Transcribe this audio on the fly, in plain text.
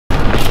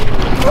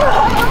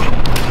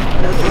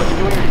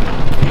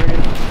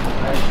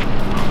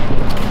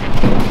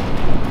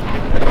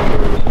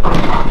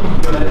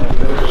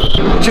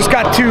Just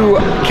got to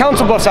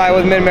Council Bluffs,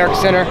 Iowa, the Mid-America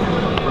Center.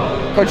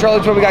 Coach Charlie,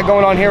 what we got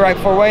going on here right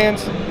before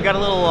weigh-ins? We got a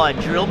little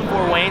drill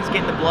before weigh-ins,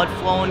 getting the blood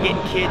flowing,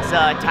 getting kids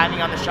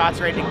timing on the shots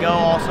ready to go.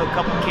 Also, a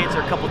couple kids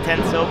are a couple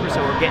tenths over,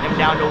 so we're getting them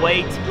down to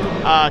weight.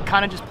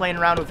 Kind of just playing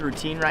around with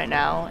routine right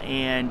now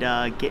and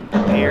getting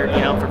prepared,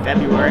 you know, for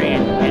February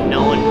and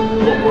knowing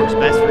what works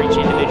best for each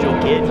individual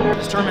kid.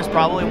 This tournament's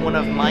probably one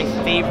of my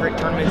favorite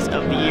tournaments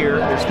of the year.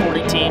 There's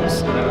 40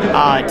 teams,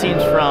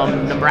 teams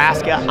from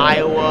Nebraska,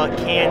 Iowa,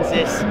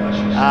 Kansas,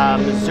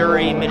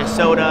 Missouri,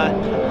 Minnesota.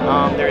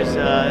 There's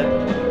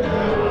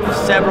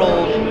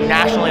several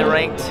nationally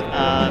ranked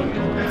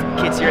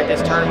kids here at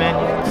this tournament,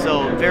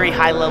 so very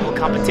high level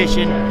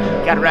competition.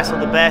 Got to wrestle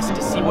the best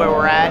to see where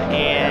we're at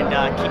and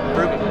keep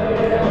improving.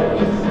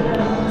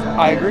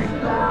 I agree.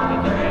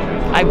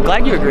 I'm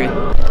glad you agree.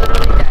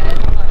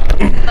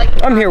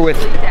 I'm here with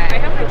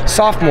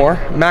sophomore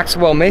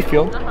Maxwell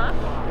Mayfield.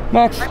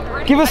 Max,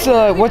 give us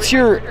what's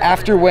your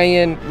after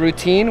weigh-in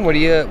routine? What do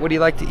you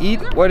like to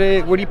eat? What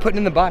are you putting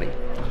in the body?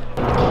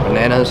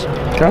 Bananas,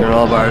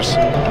 granola bars,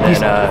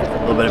 and a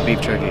little bit of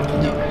beef jerky.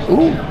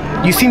 Ooh,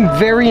 you seem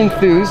very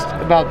enthused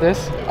about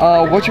this.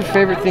 What's your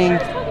favorite thing?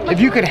 If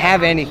you could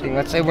have anything,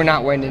 let's say we're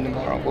not weighing in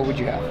tomorrow, what would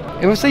you have?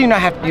 And let's say you don't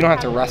have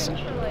to wrestle.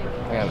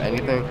 I have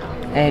anything?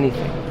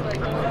 Anything.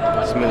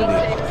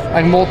 Smoothie.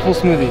 Like multiple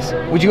smoothies.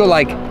 Would you go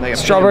like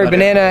strawberry,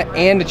 banana,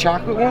 and a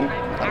chocolate one?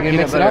 You're gonna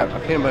mix it up? A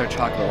peanut butter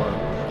chocolate one.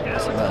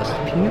 That's the best.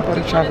 Peanut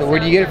butter chocolate. Where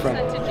do you get it from?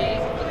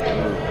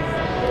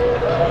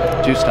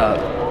 Juice Stop.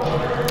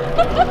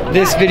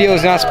 This video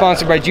is not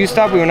sponsored by Juice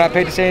Stop. We were not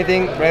paid to say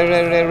anything.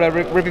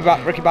 Ricky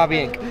Bobby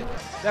Inc.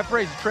 That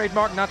phrase is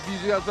trademark, not to be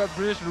used without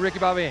permission of Ricky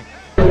Bobby Inc.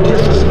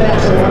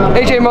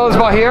 AJ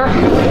Mosbaugh here.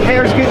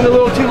 Hair's getting a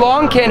little too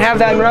long. Can't have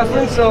that in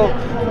wrestling, so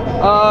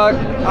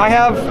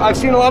I've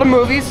seen a lot of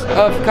movies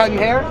of cutting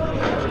hair.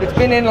 It's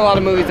been in a lot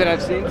of movies that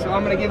I've seen, so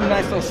I'm gonna give a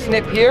nice little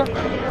snip here.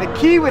 The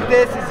key with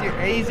this is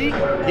you're easy.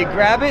 You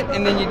grab it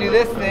and then you do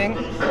this thing,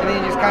 and then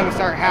you just kind of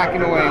start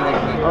hacking away a little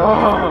bit. Oh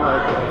my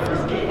God.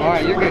 All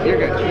right, you're good.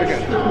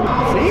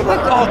 See,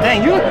 look, oh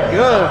dang, you look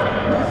good.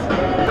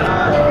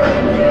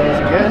 Is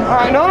it good? All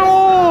right,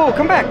 no,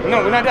 come back.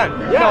 No, we're not done.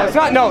 Yeah. No, it's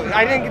not. No,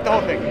 I didn't get the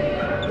whole thing.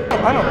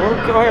 I don't.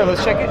 Go here.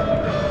 Let's check it.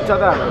 It's not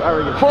that.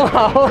 Hold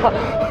on.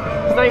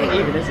 It's not even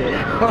even, is it?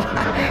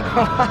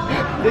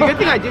 The good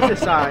thing I did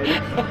decide.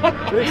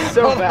 It's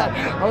so bad.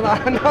 Hold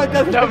on. No, it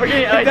doesn't. No,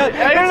 forget it. No,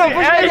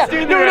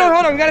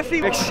 hold on. We gotta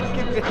see. No,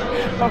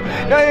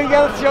 you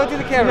gotta show it to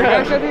the camera. You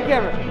gotta show it to the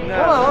camera.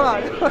 No. Hold on.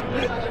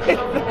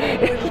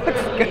 It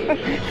looks good.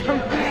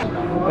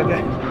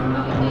 Okay.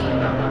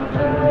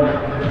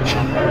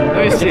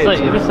 Let me see.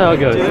 This is how it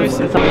goes.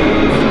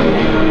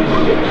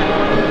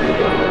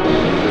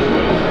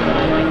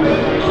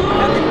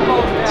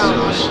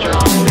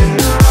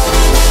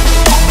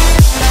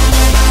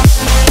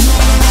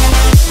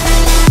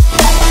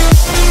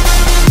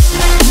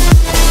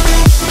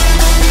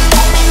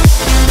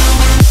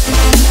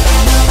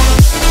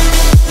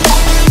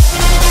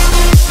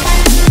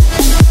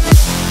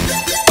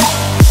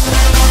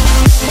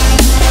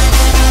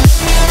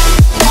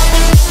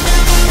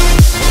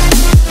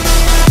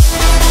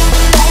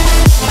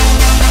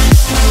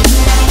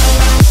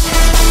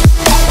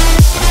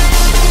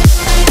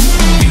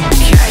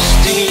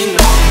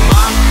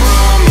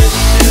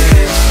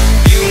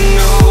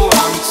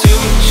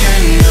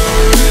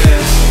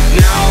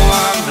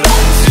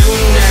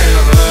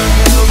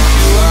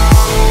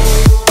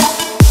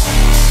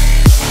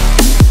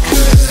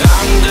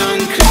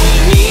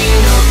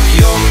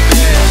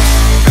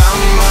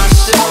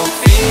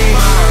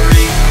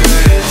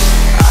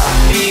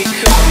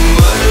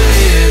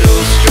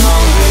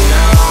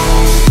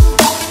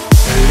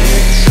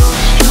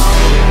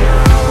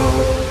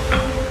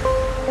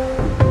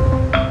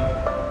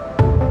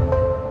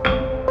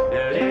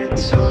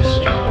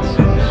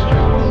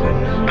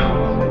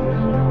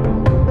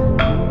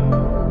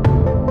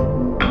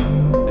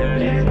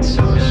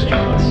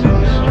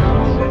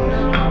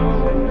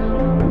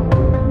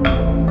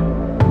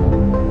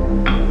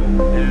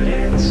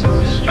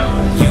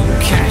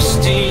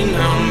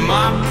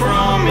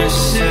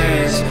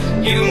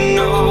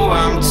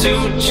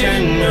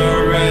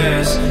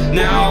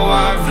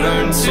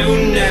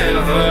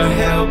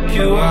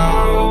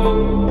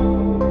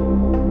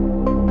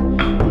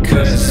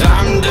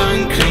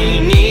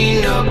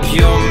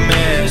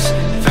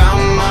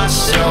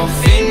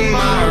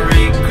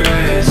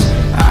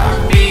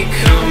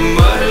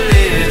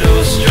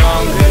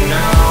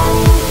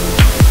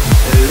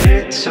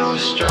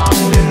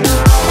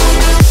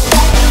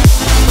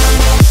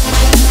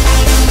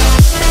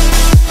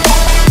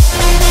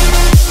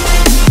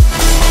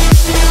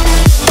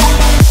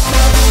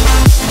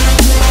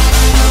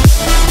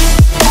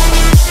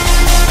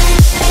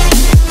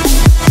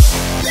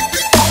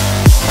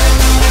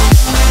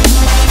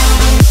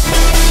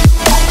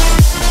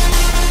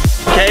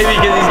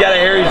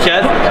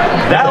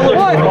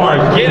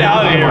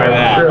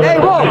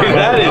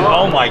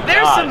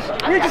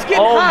 just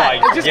getting Oh hot.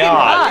 my It's just getting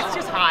God. hot. It's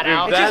just hot Dude,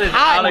 out. It's that just is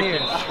hot out of in here.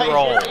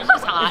 control. It's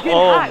just hot. It's getting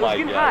Oh hot. my It's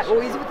getting gosh. hot.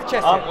 Oh, easy with the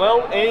chest. Here.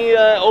 Well, any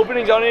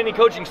openings on any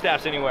coaching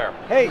staffs anywhere?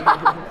 Hey,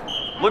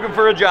 Looking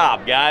for a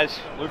job, guys.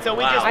 So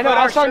we Wow. just I know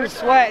I was starting to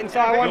sweat, and so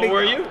I wanted Oh, to.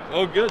 were you?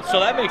 Oh, good. So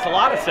that makes a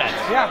lot of sense.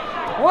 Yeah.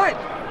 What?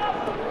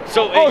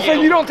 So, Oh, so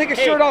you don't take a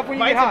Hey, shirt off when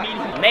you get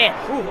hot? Man,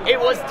 it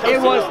was toasty.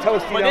 It was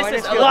toasty, But though, this and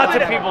is it a feels Lots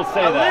good. of people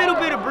say a that. little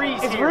bit of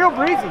breeze It's here. real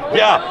breezy.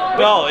 Yeah.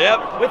 No.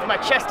 Yep. With my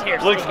chest hair.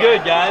 Looks sticking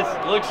good, guys.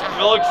 Looks.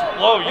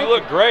 Whoa, you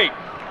look great.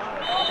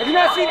 Have you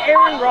not seen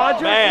Aaron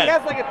Rodgers? Man. He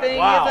has like a thing.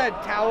 Wow. He has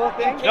a towel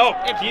thing. No,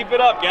 keep it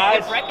up,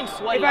 guys. If Brecken's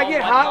sweaty, If I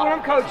get hot when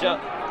I'm coaching,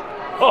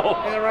 Yeah.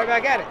 Oh, and then right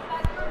back at it.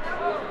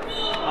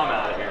 I'm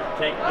out of here.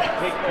 Take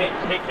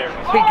care of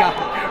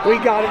me. We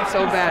got him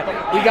so bad.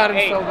 We got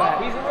him so bad.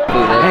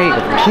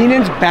 Hey,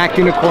 Keenan's backed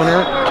in a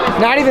corner,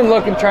 not even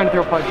looking, trying to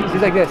throw punches.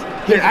 He's like this.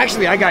 Here,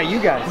 actually, I got you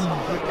guys.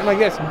 I'm like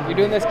this. You're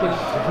doing this, Keenan.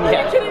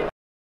 Yeah.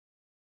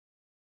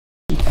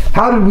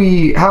 How did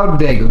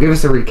they go? Give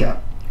us a recap.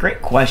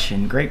 Great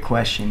question. Great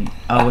question.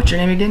 What's your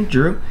name again?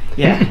 Drew?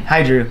 Yeah.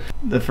 Hi, Drew.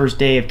 The first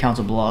day of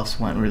Council Bluffs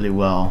went really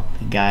well.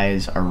 The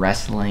guys are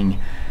wrestling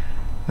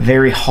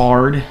very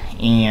hard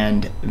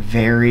and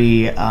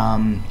very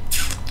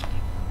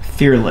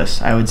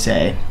fearless, I would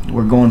say.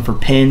 We're going for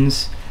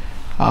pins.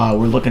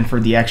 We're looking for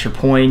the extra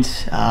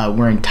points.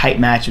 We're in tight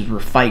matches. We're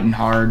fighting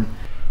hard.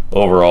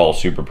 Overall,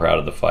 super proud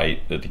of the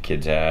fight that the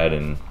kids had,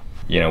 and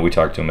we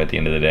talked to them at the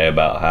end of the day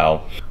about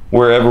how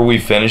wherever we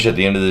finish at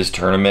the end of this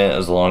tournament,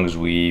 as long as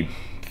we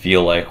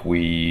feel like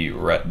we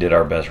did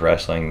our best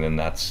wrestling, then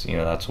that's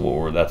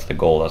the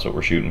goal. That's what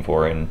we're shooting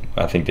for, and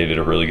I think they did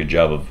a really good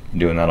job of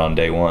doing that on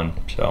day one.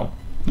 So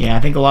yeah, I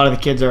think a lot of the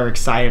kids are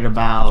excited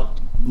about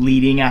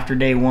leading after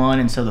day one,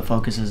 and so the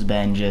focus has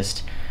been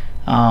just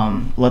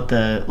let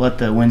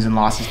the wins and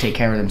losses take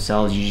care of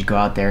themselves. You just go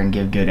out there and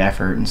give good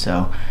effort, and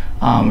so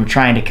we're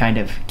trying to kind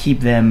of keep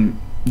them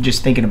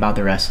just thinking about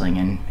the wrestling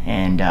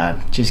and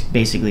just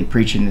basically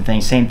preaching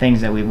the same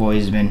things that we've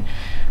always been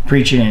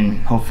preaching,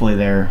 and hopefully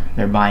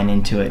they're buying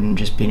into it and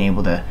just being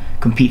able to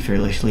compete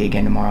fearlessly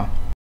again tomorrow.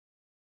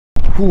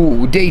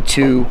 Ooh, day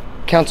 2,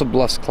 Council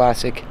Bluffs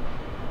Classic.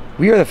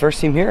 We are the first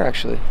team here,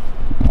 actually.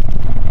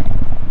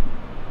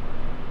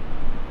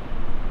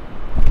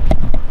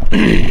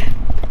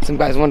 Some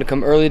guys wanted to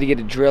come early to get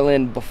a drill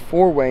in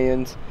before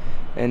weigh-ins,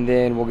 and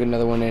then we'll get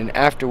another one in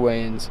after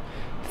weigh-ins.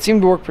 It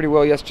seemed to work pretty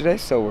well yesterday,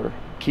 so we're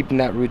keeping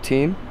that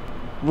routine.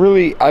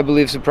 Really, I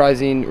believe,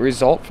 surprising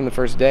result from the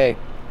first day.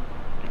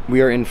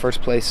 We are in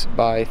first place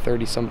by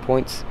 30-some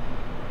points.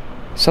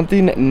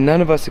 Something none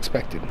of us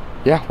expected.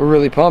 Yeah, we're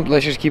really pumped.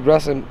 Let's just keep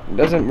wrestling.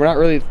 We're not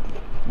really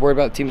worried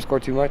about the team score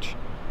too much.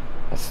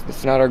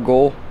 That's not our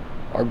goal.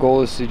 Our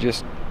goal is to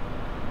just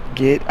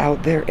get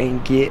out there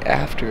and get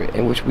after it,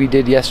 and which we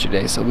did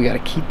yesterday. So we got to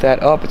keep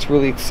that up. It's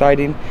really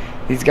exciting.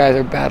 These guys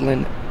are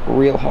battling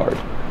real hard.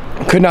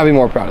 Could not be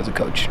more proud as a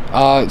coach.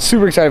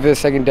 Super excited for the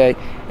second day,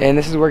 and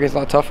this is where it gets a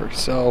lot tougher.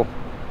 So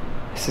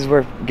this is where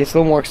it gets a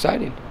little more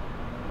exciting.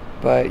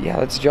 But yeah,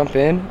 let's jump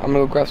in. I'm gonna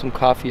go grab some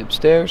coffee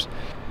upstairs,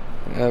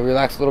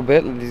 relax a little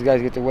bit, let these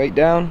guys get their weight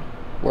down,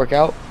 work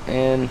out,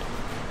 and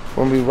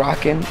we're gonna be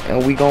rocking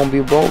and we gonna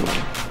be rolling.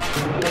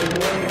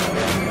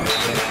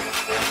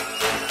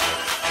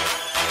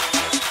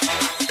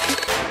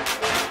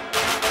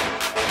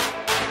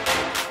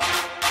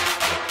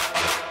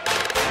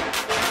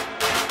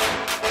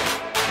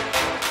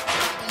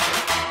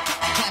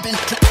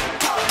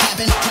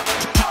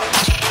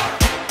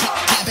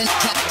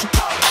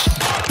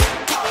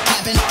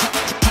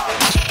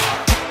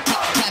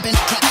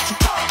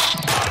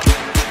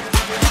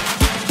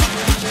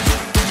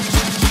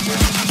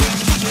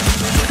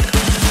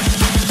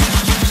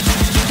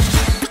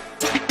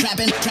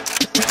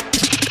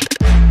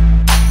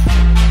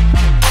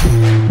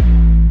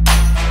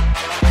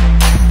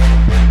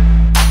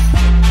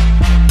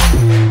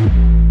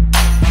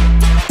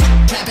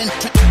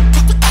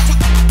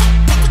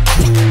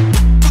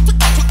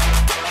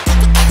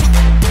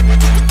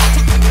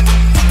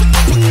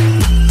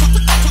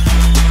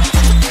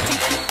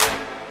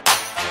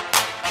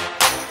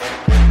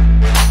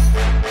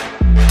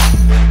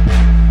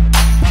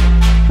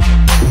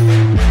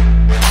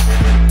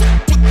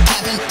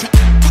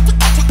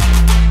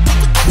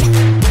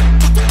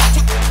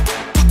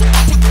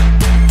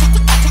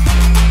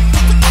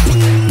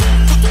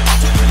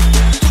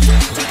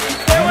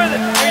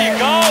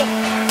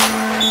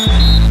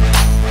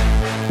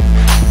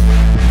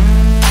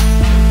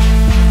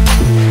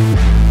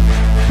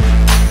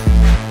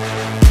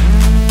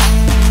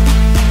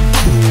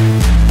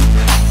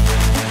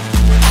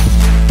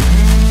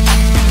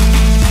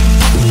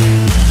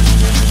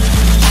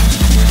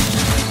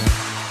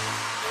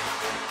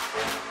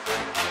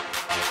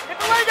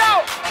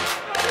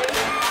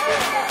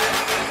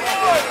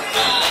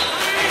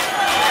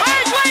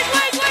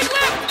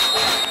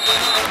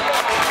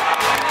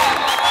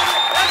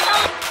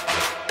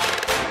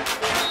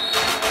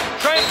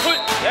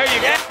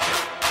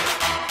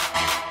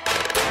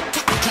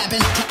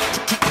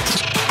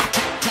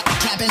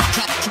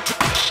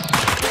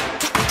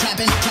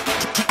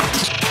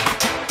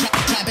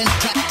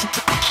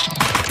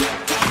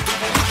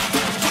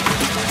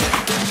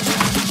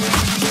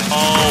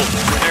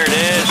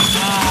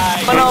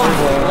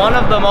 one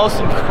of the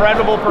most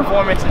incredible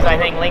performances I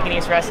think Lincoln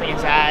East Wrestling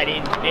has had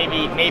in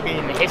maybe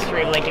in the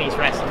history of Lincoln East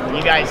Wrestling.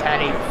 You guys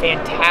had a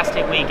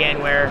fantastic weekend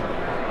where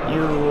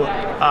you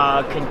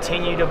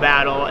continue to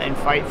battle and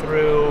fight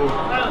through,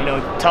 you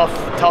know, tough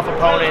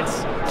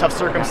opponents, tough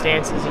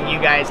circumstances, and you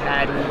guys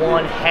had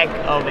one heck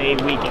of a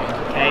weekend.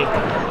 Okay.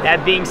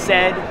 That being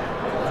said,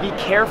 be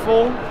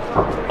careful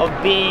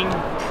of being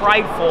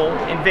prideful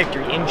in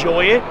victory.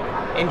 Enjoy it.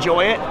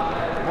 Enjoy it.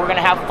 We're going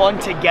to have fun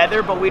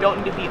together, but we don't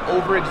need to be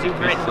over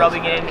exuberant and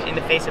rubbing it in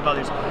the face of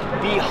others.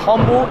 Be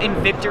humble in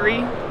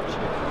victory.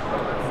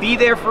 Be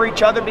there for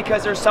each other,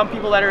 because there's some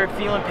people that are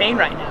feeling pain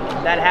right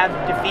now, that have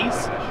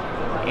defeats,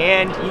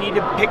 and you need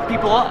to pick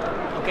people up,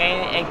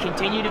 okay? And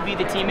continue to be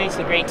the teammates,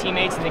 the great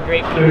teammates, and the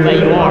great people that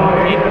you are,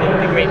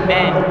 the great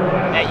men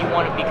that you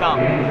want to become.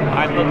 All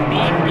right, but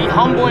be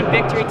humble in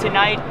victory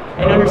tonight,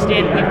 and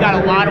understand we've got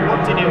a lot of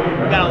work to do.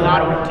 We've got a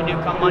lot of work to do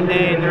come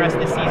Monday and the rest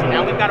of the season.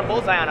 Now we've got a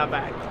bullseye on our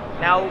back.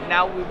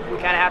 Now we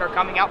kind of had our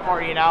coming out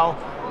party, and now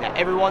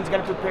everyone's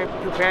going to be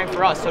preparing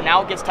for us. So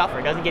now it gets tougher.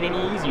 It doesn't get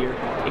any easier.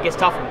 It gets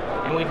tougher,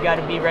 and we've got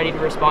to be ready to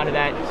respond to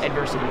that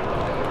adversity.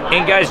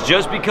 And guys,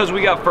 just because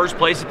we got first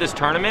place at this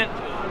tournament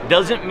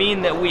doesn't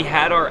mean that we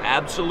had our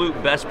absolute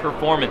best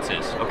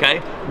performances, okay?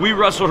 We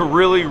wrestled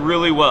really,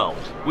 really well.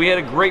 We had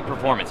a great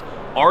performance.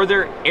 Are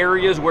there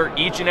areas where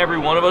each and every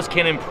one of us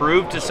can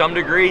improve to some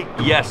degree?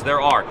 Yes, there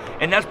are.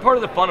 And that's part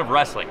of the fun of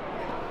wrestling.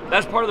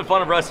 That's part of the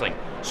fun of wrestling.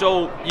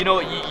 So, you know,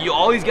 you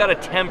always got to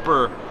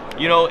temper,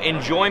 you know,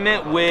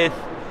 enjoyment with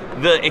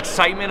the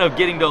excitement of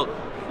getting to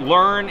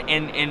learn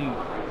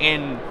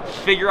and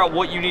figure out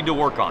what you need to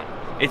work on.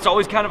 It's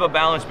always kind of a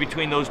balance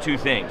between those two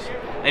things.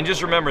 And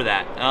just remember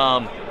that.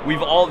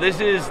 This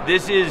is,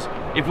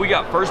 if we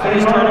got first in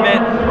this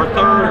tournament, or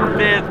third, or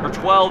fifth, or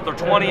 12th, or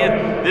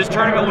 20th, this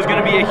tournament was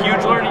going to be a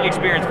huge learning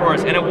experience for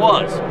us, and it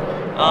was.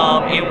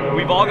 And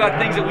we've all got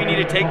things that we need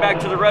to take back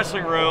to the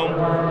wrestling room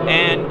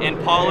and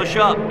polish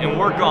up and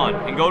work on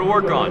and go to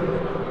work on.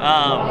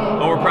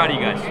 But we're proud of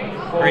you guys.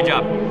 Great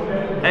job.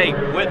 Hey,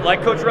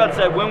 like Coach Rudd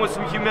said, win with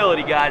some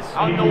humility, guys.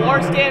 On the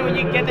war stand, when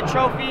you get the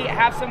trophy,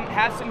 have some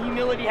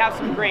humility, have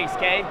some grace,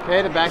 okay?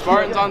 Okay, the back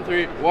Spartans on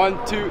 3.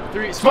 1, 2,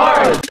 3,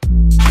 Spartans!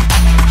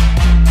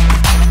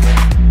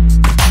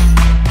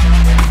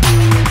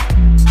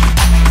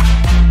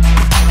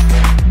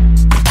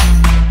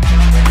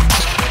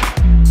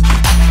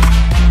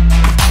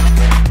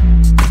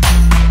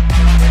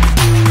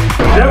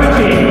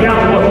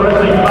 Council Bluffs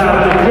Wrestling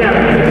Classic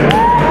champions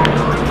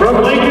from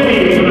Lincoln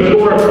East with a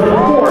score of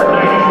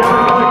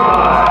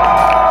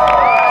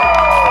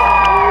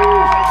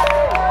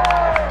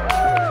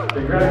 497.5.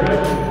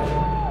 Congratulations.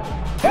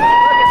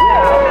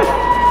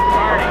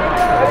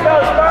 Let's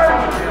go,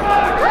 Spartans!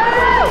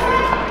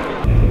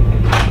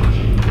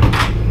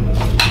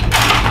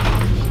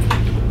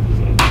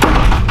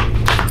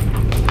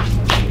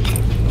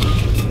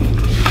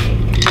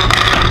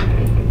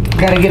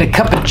 Gotta get a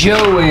cup of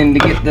Joe in to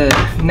get the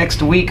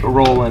next week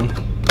rolling.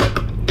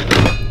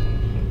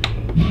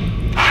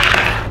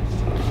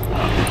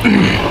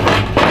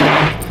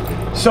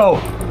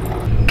 So,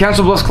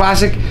 Council Bluffs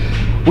Classic,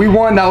 we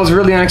won. That was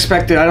really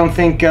unexpected. I don't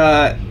think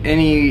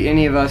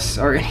any of us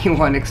or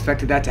anyone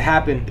expected that to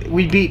happen.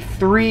 We beat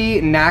 3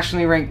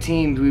 nationally ranked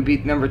teams. We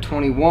beat number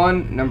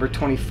 21, number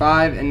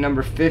 25, and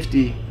number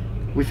 50.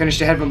 We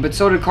finished ahead of them, but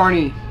so did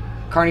Kearney.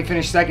 Kearney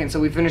finished second, so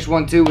we finished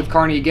 1-2 with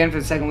Kearney again for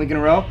the second week in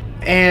a row.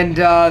 And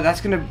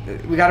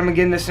we got them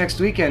again this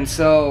next weekend,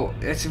 so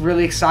it's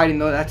really exciting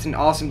though. That's an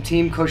awesome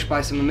team coached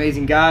by some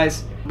amazing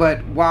guys.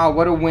 But wow,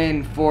 what a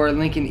win for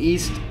Lincoln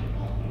East.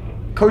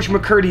 Coach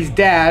McCurdy's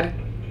dad,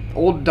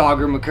 old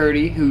Dogger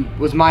McCurdy, who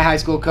was my high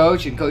school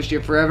coach and coached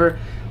here forever,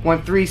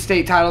 won 3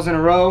 state titles in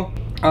a row.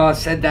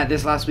 Said that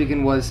this last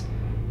weekend was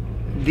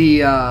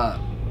the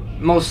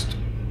most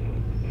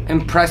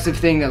impressive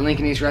thing that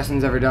Lincoln East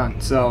Wrestling's ever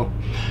done. So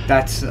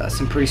that's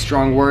some pretty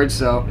strong words.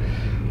 So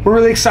we're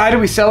really excited.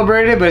 We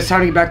celebrated it, but it's time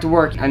to get back to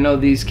work. I know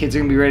these kids are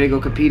gonna be ready to go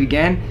compete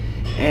again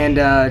and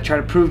try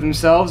to prove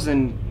themselves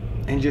and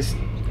just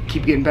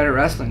keep getting better at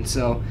wrestling.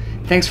 So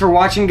thanks for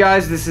watching,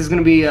 guys. This is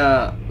gonna be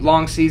a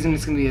long season.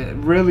 It's gonna be a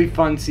really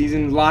fun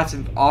season. Lots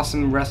of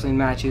awesome wrestling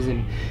matches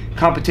and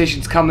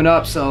competitions coming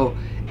up. So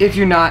if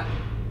you're not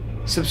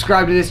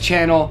subscribed to this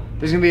channel,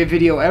 there's gonna be a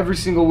video every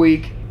single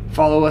week.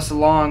 Follow us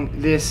along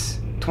this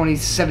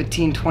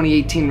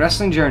 2017-2018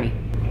 wrestling journey.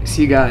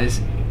 See you guys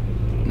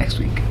next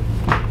week.